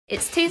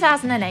It's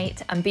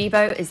 2008 and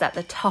Bebo is at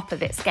the top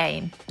of its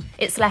game.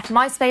 It's left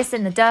MySpace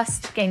in the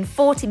dust, gained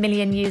 40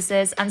 million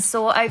users and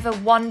saw over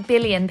 1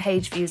 billion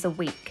page views a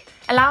week,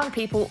 allowing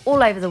people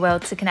all over the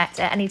world to connect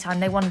at any time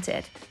they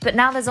wanted. But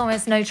now there's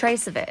almost no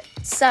trace of it.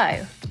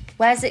 So,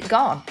 where's it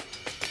gone?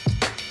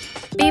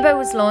 Bebo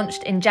was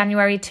launched in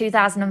January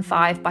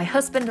 2005 by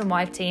husband and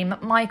wife team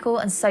Michael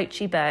and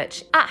Sochi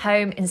Birch at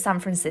home in San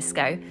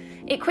Francisco.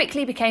 It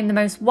quickly became the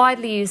most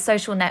widely used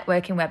social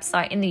networking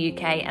website in the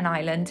UK and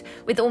Ireland,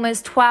 with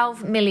almost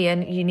 12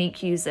 million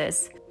unique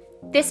users.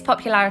 This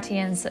popularity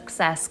and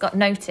success got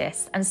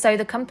noticed, and so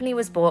the company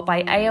was bought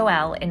by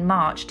AOL in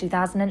March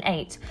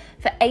 2008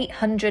 for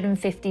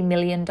 $850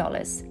 million.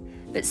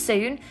 But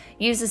soon,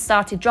 users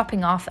started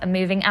dropping off and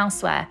moving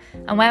elsewhere.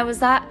 And where was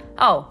that?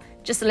 Oh,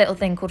 just a little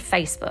thing called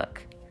Facebook.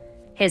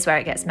 Here's where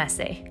it gets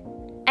messy.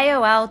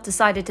 AOL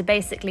decided to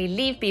basically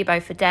leave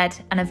Bebo for dead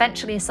and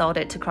eventually sold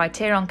it to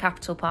Criterion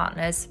Capital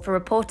Partners for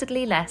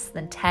reportedly less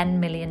than $10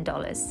 million.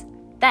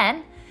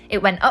 Then,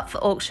 it went up for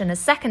auction a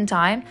second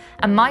time,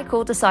 and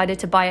Michael decided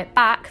to buy it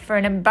back for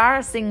an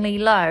embarrassingly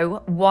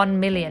low $1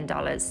 million.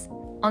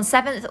 On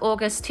 7th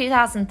August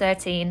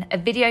 2013, a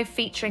video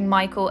featuring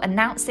Michael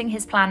announcing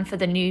his plan for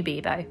the new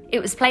Bebo. It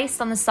was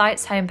placed on the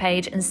site's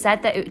homepage and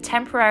said that it would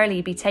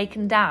temporarily be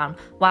taken down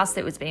whilst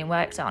it was being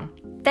worked on.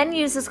 Then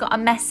users got a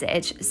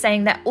message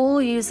saying that all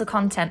user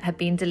content had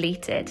been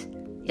deleted.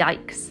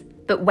 Yikes.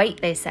 But wait,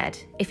 they said,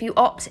 if you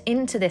opt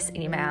into this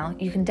email,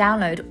 you can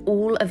download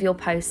all of your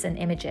posts and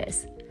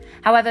images.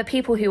 However,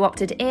 people who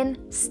opted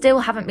in still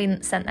haven't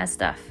been sent their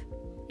stuff.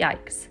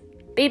 Yikes.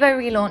 Bebo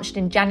relaunched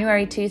in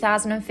January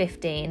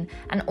 2015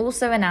 and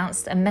also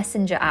announced a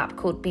messenger app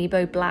called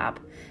Bebo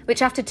Blab,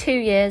 which after 2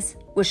 years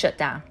was shut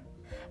down.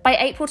 By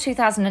April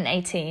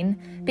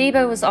 2018,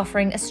 Bebo was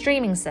offering a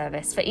streaming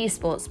service for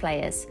esports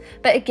players,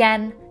 but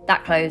again,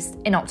 that closed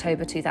in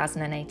October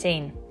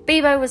 2018.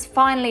 Bebo was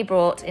finally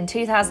bought in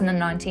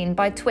 2019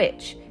 by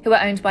Twitch, who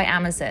are owned by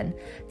Amazon,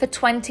 for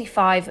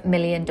 $25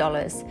 million,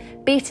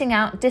 beating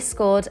out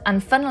Discord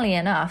and, funnily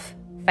enough,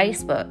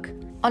 Facebook.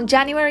 On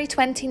January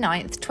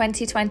 29,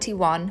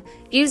 2021,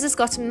 users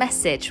got a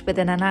message with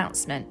an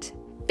announcement.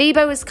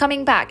 Bebo is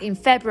coming back in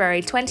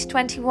February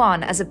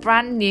 2021 as a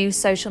brand new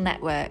social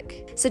network.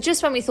 So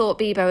just when we thought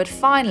Bebo had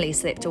finally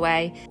slipped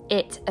away,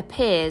 it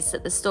appears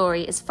that the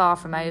story is far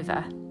from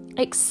over.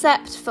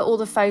 Except for all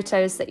the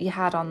photos that you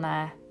had on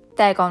there.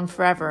 They're gone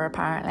forever,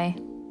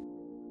 apparently.